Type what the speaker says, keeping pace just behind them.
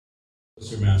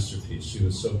was her masterpiece. She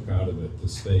was so proud of it, the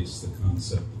space, the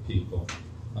concept, the people.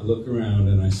 I look around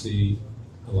and I see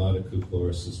a lot of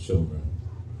Kukloris's children.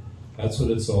 That's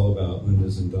what it's all about.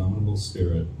 Linda's indomitable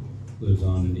spirit lives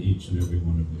on in each and every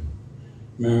one of you.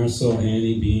 Marisol,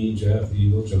 Annie, Bean, Jeff,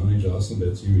 Eagle, Johnny, Jocelyn,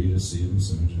 Betsy, Rita, Stephen,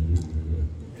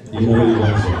 you know who you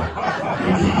guys are.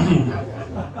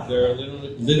 There are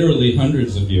literally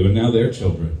hundreds of you, and now they're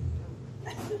children.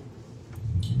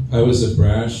 I was a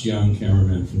brash young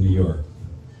cameraman from New York.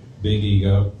 Big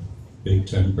ego, big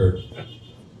temper,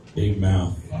 big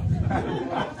mouth,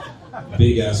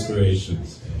 big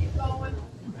aspirations.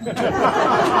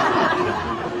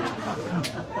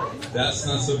 That's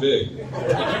not so big.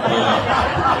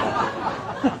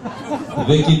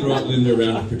 Vicky brought Linda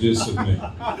around to produce with me.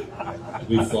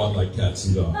 We fought like cats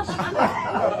and dogs.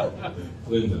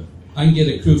 Linda, I can get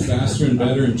a crew faster and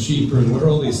better and cheaper, and what are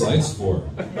all these lights for?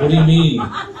 What do you mean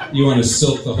you want to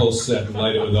silk the whole set and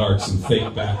light it with arcs and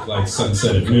fake backlight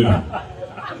sunset at noon?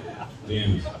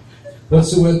 Damn it.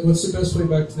 What's the best way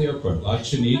back to the airport? La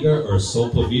Chiniga or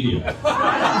Solpovidia?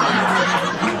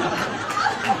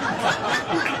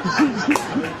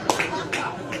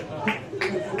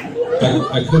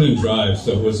 I couldn't drive,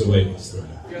 so it was a waitlist.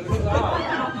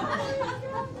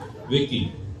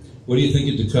 Vicky, what do you think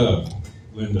of Ducuvney?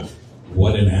 Linda,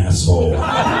 what an asshole.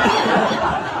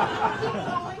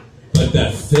 But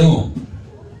that film,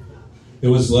 it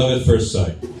was love at first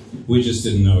sight. We just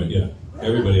didn't know it yet.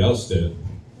 Everybody else did.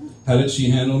 How did she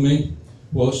handle me?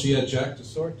 Well, she had Jack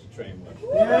Stewart to train with.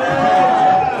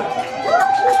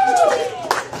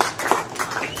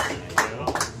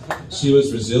 She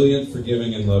was resilient,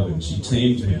 forgiving, and loving. She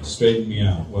tamed me, straightened me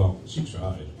out. Well, she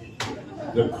tried.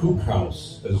 The Coop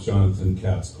House, as Jonathan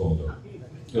Katz called her.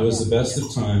 It was the best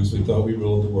of times. We thought we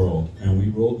ruled the world, and we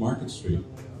ruled Market Street.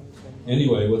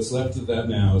 Anyway, what's left of that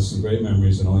now is some great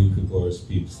memories and all you Kukloris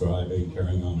peeps thriving,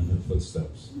 carrying on in her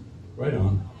footsteps. Right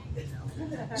on.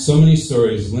 So many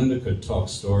stories. Linda could talk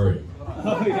story.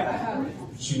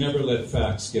 She never let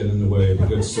facts get in the way of a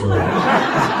good story.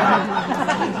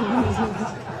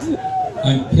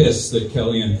 I'm pissed that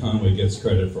Kellyanne Conway gets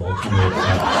credit for alternative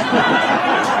facts.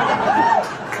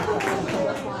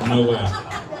 No way.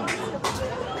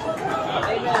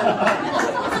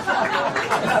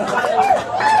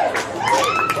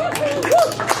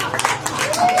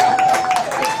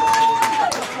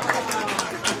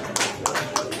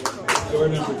 Door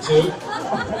number 2.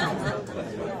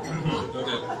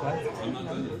 Okay. I'm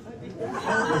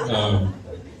not done.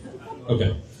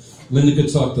 Okay. Linda could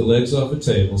talk the legs off a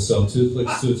table, sell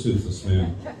toothless to a toothless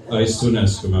man, ice to an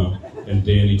Eskimo, and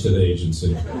Danny to the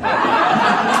agency.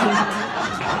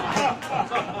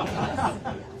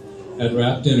 At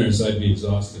rap dinners, I'd be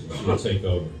exhausted. She would take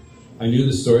over. I knew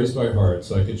the stories by heart,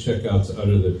 so I could check out to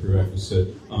utter the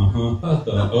prerequisite,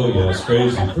 oh yes,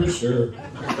 crazy, for sure.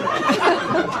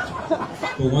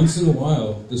 But once in a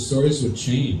while, the stories would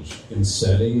change in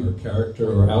setting or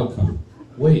character or outcome.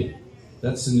 Wait,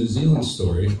 that's a New Zealand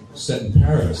story set in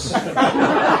Paris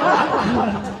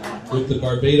with the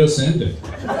Barbados ending.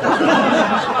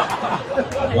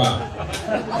 Wow.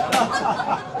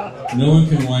 No one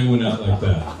can wind one out like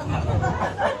that.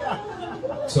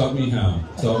 Taught me how.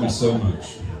 Taught me so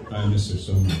much. I miss her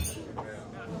so much.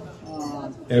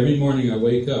 Every morning I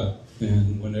wake up,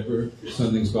 and whenever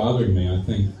something's bothering me, I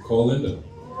think, call Linda.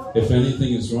 If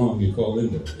anything is wrong, you call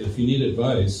Linda. If you need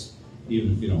advice,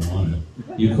 even if you don't want it,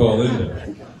 you call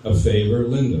Linda. A favor,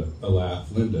 Linda. A laugh,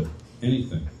 Linda.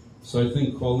 Anything. So I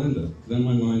think, call Linda. Then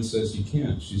my mind says, you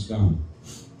can't. She's gone.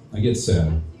 I get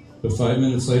sad. But 5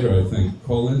 minutes later, I think,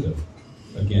 call Linda.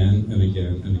 Again and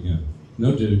again and again.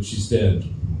 No, dude, she's dead.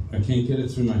 I can't get it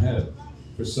through my head.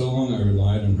 For so long, I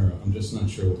relied on her. I'm just not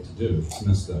sure what to do. It's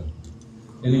messed up.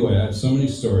 Anyway, I have so many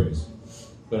stories,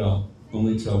 but I'll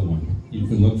only tell one. You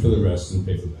can look for the rest in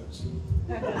paperbacks.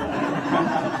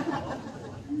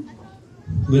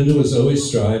 Linda was always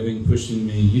striving, pushing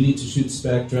me. You need to shoot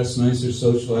spec, dress nicer,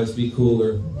 socialize, be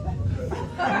cooler.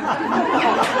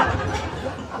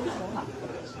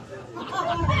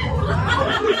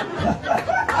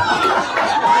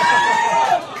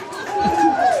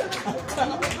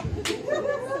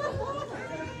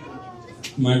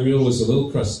 My reel was a little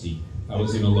crusty. I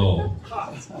was in a lull.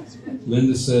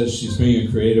 Linda says she's bringing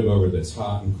a creative over that's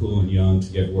hot and cool and young to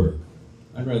get work.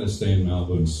 I'd rather stay in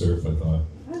Malibu and surf, I thought.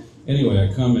 Anyway, I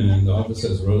come in, the office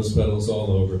has rose petals all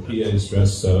over, PA's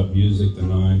dressed up, music, the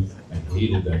nine. I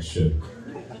hated that shit.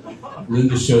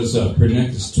 Linda shows up. Her neck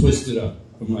is twisted up.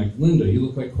 I'm like, Linda, you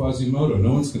look like Quasimodo.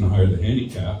 No one's going to hire the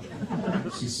handicap.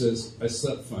 She says, I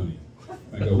slept funny.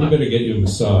 I go, we better get you a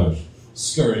massage.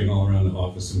 Scurrying all around the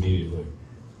office immediately.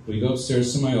 We go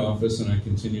upstairs to my office, and I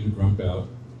continue to grump out.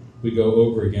 We go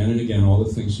over again and again all the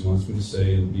things she wants me to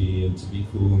say and be, and to be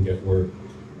cool and get work.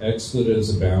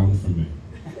 Expletives abound for me.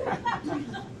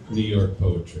 New York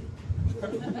poetry.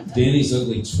 Danny's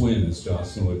ugly twin, as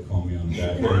Jocelyn would call me on a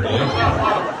bad hair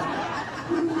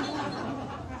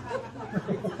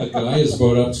day. A guy is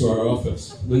brought up to our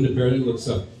office. Linda barely looks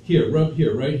up. Here, rub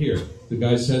here, right here. The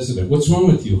guy's hesitant. What's wrong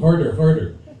with you? Harder,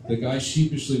 harder. The guy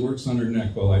sheepishly works on her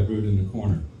neck while I brood in the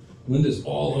corner. Linda's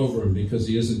all over him because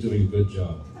he isn't doing a good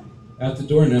job. At the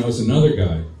door now is another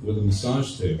guy with a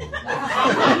massage table.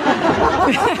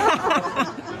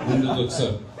 Linda looks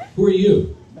up. Who are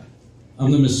you?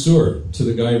 I'm the masseur, to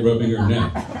the guy rubbing her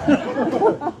neck.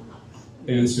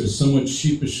 Answers somewhat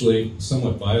sheepishly,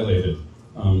 somewhat violated.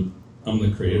 I'm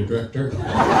the creative director.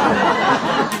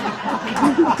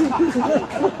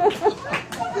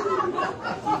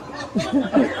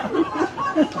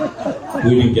 We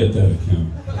didn't get that account.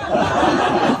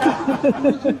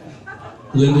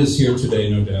 Linda's here today,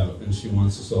 no doubt, and she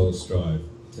wants us all to strive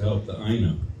to help the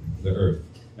Aina, the earth,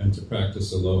 and to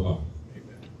practice aloha,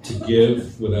 to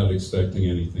give without expecting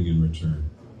anything in return.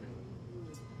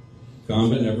 Gone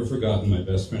but never forgotten, my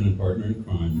best friend and partner in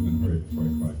crime. I'm going to hurry before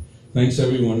I cry. Thanks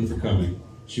everyone for coming.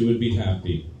 She would be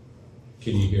happy.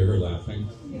 Can you hear her laughing?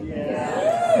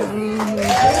 Yeah.